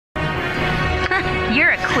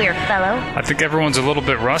You're a queer fellow. I think everyone's a little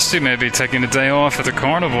bit rusty, maybe taking a day off at the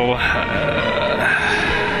carnival.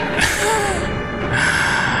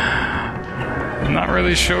 I'm not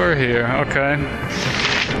really sure here. Okay.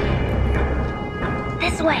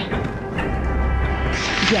 This way.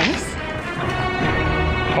 Yes?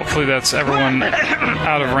 Hopefully that's everyone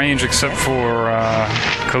out of range except for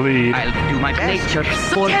Khalid. I'll do my best. Nature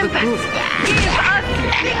for the group. Give us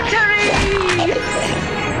victory!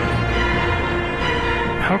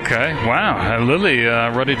 Okay, wow. Lily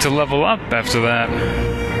ready to level up after that.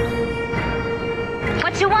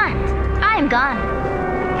 What you want? I'm gone.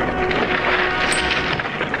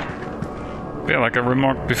 Yeah, like I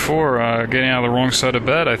remarked before, getting out of the wrong side of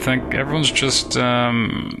bed, I think everyone's just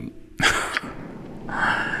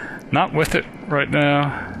not with it right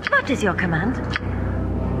now. What is your command?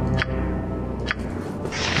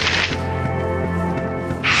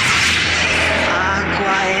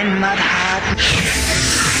 Aqua in Mudheart.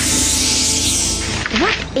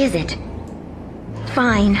 What is it?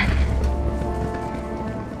 Fine.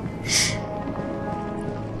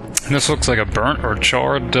 This looks like a burnt or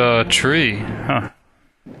charred tree. Huh.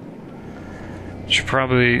 Should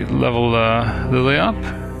probably level Lily up.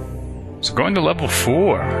 So going to level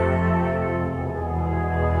 4.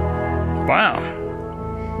 Wow.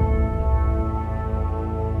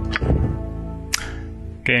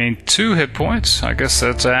 Gaining 2 hit points. I guess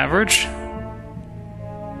that's average.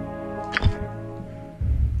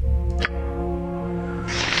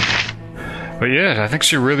 But yeah, I think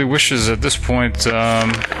she really wishes at this point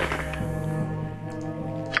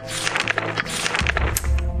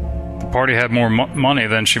the party had more money,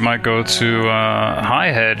 then she might go to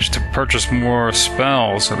High Hedge to purchase more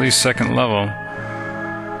spells, at least 2nd level.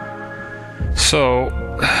 So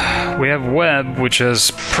we have Web, which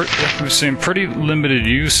has we've seen pretty limited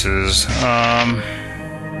uses.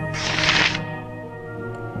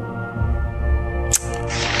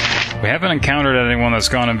 We haven't encountered anyone that's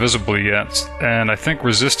gone invisible yet, and I think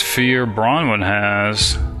Resist Fear Bronwyn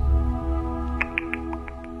has.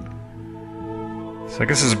 So I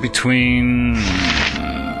guess it's between...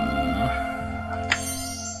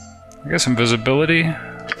 I guess invisibility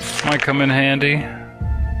might come in handy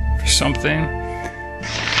for something.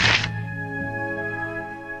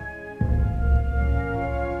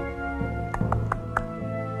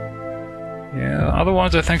 Yeah,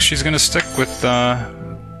 otherwise I think she's gonna stick with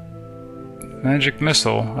Magic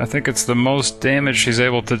Missile. I think it's the most damage she's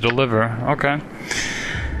able to deliver. Okay.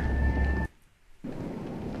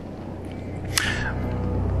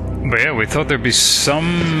 But yeah, we thought there'd be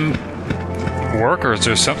some workers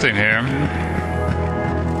or something here.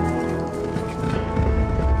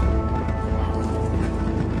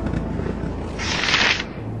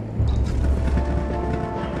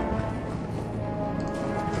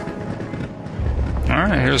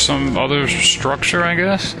 Alright, here's some other structure, I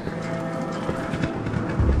guess.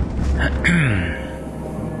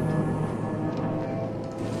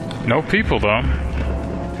 No people, though.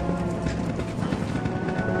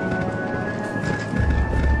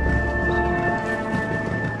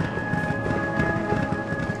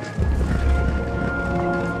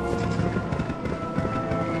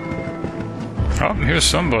 Oh, here's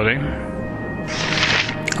somebody.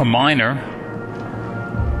 A miner.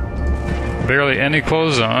 Barely any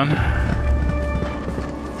clothes on.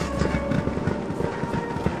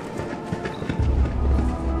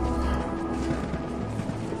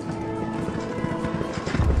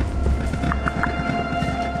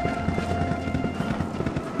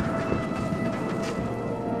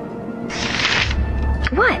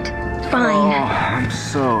 What? Fine. Oh, I'm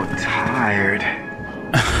so tired.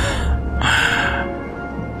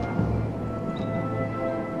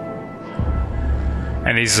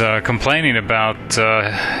 And he's complaining about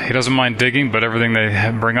he doesn't mind digging, but everything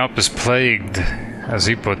they bring up is plagued, as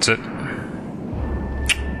he puts it.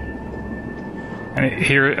 And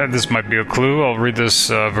here, this might be a clue. I'll read this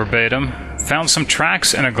verbatim. Found some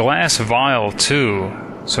tracks in a glass vial, too.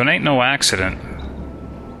 So it ain't no accident.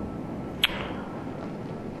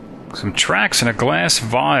 Some tracks in a glass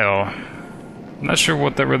vial. I'm not sure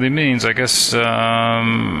what that really means. I guess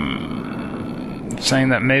saying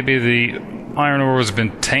that maybe the iron ore has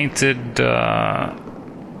been tainted. But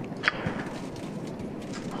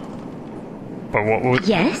what?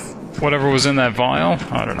 Yes? Whatever was in that vial?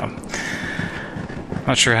 I don't know.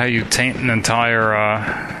 Not sure how you taint an entire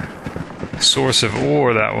source of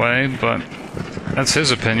ore that way, but that's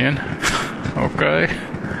his opinion. Okay.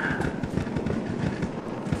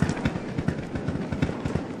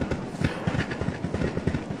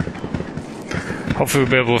 Hopefully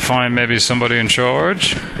we'll be able to find maybe somebody in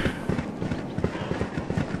charge.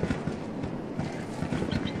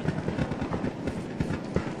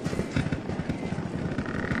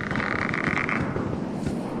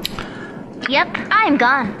 Yep, I am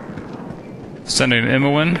gone. Sending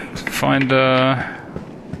Imowen to find, I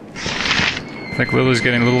think Lily's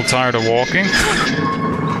getting a little tired of walking.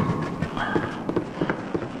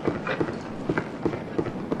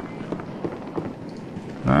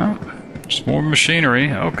 Oh, just more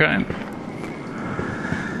machinery, okay.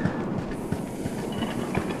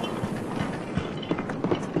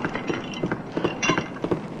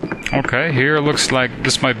 Okay, here looks like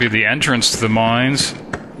this might be the entrance to the mines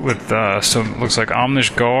with some, looks like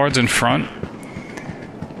Omnish guards in front.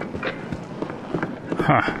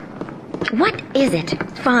 Huh. What is it?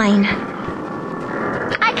 Fine.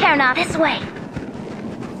 I care not. This way.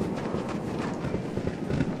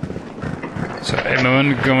 So,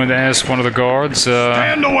 Emerson going to ask one of the guards,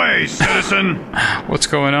 Stand away, citizen! what's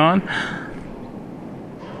going on?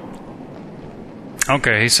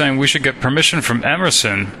 Okay, he's saying we should get permission from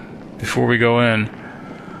Emerson before we go in.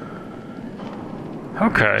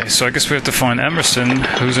 Okay, so I guess we have to find Emerson,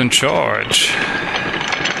 who's in charge.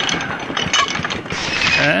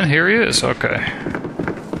 And here he is, okay.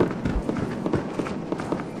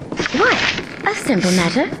 What? A simple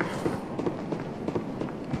matter.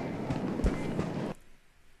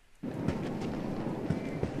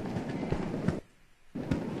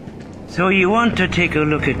 So you want to take a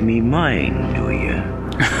look at me mine, do you?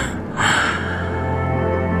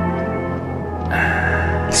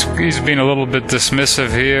 He's being a little bit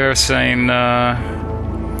dismissive here, saying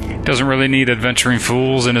he doesn't really need adventuring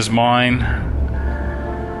fools in his mine.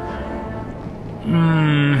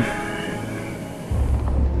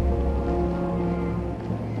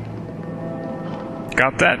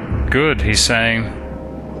 Got that? Good, he's saying.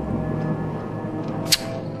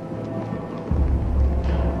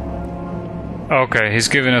 Okay, he's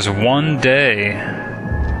giving us 1 day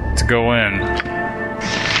to go in.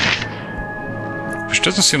 Which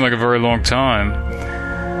doesn't seem like a very long time.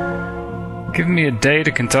 Give me a day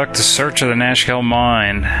to conduct a search of the Nashkel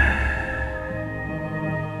Mine.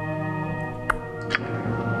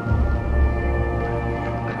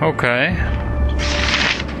 Okay.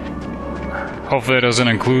 Hopefully it doesn't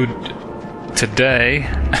include today.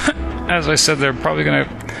 As I said, they're probably going to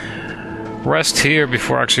rest here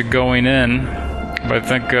before actually going in. But I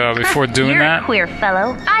think before doing You're that, a queer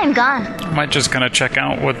fellow. I am gone. I might just kind of check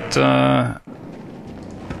out what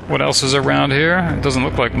else is around here. It doesn't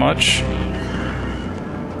look like much.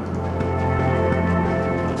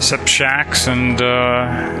 Except shacks and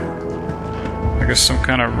I guess some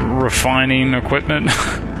kind of refining equipment.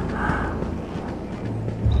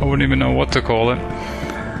 I wouldn't even know what to call it.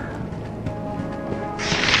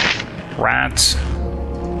 Rats.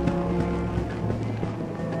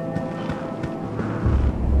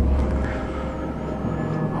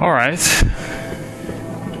 Alright.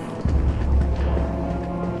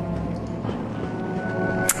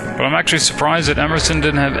 But I'm actually surprised that Emerson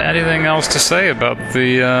didn't have anything else to say about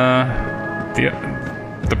the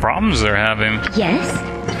problems they're having. Yes?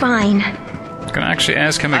 Fine. I'm gonna actually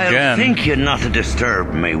ask him again. I think you're not to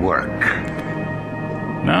disturb my work.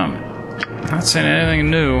 No, not saying anything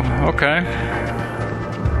new. Okay.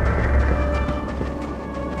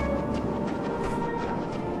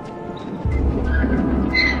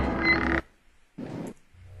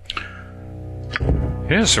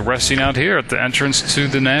 Yeah, so resting out here at the entrance to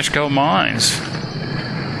the Nashkel Mines.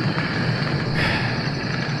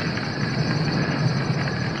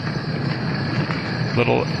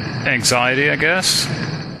 Little anxiety, I guess.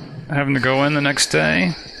 Having to go in the next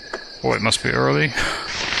day. Boy, it must be early.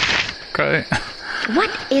 Okay. What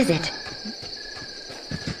is it?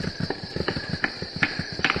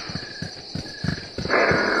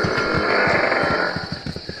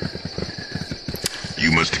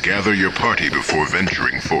 You must gather your party before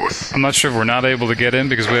venturing forth. I'm not sure if we're not able to get in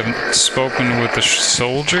because we haven't spoken with the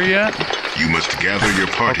soldier yet. You must gather your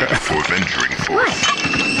party before venturing forth.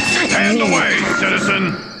 Stand away,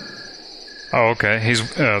 citizen! Oh, okay. He's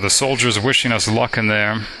the soldier's wishing us luck in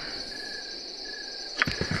there.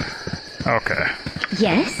 Okay.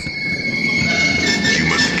 Yes? You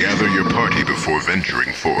must gather your party before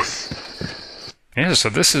venturing forth. Yeah, so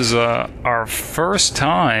this is our first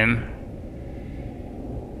time,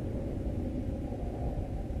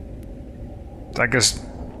 I guess,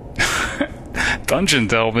 dungeon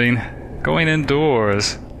delving, going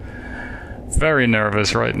indoors. Very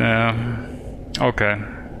nervous right now. Okay.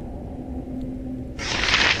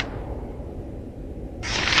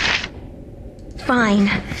 Fine.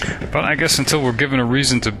 But I guess until we're given a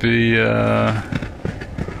reason to be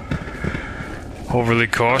overly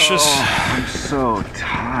cautious. Oh, I'm so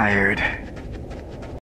tired.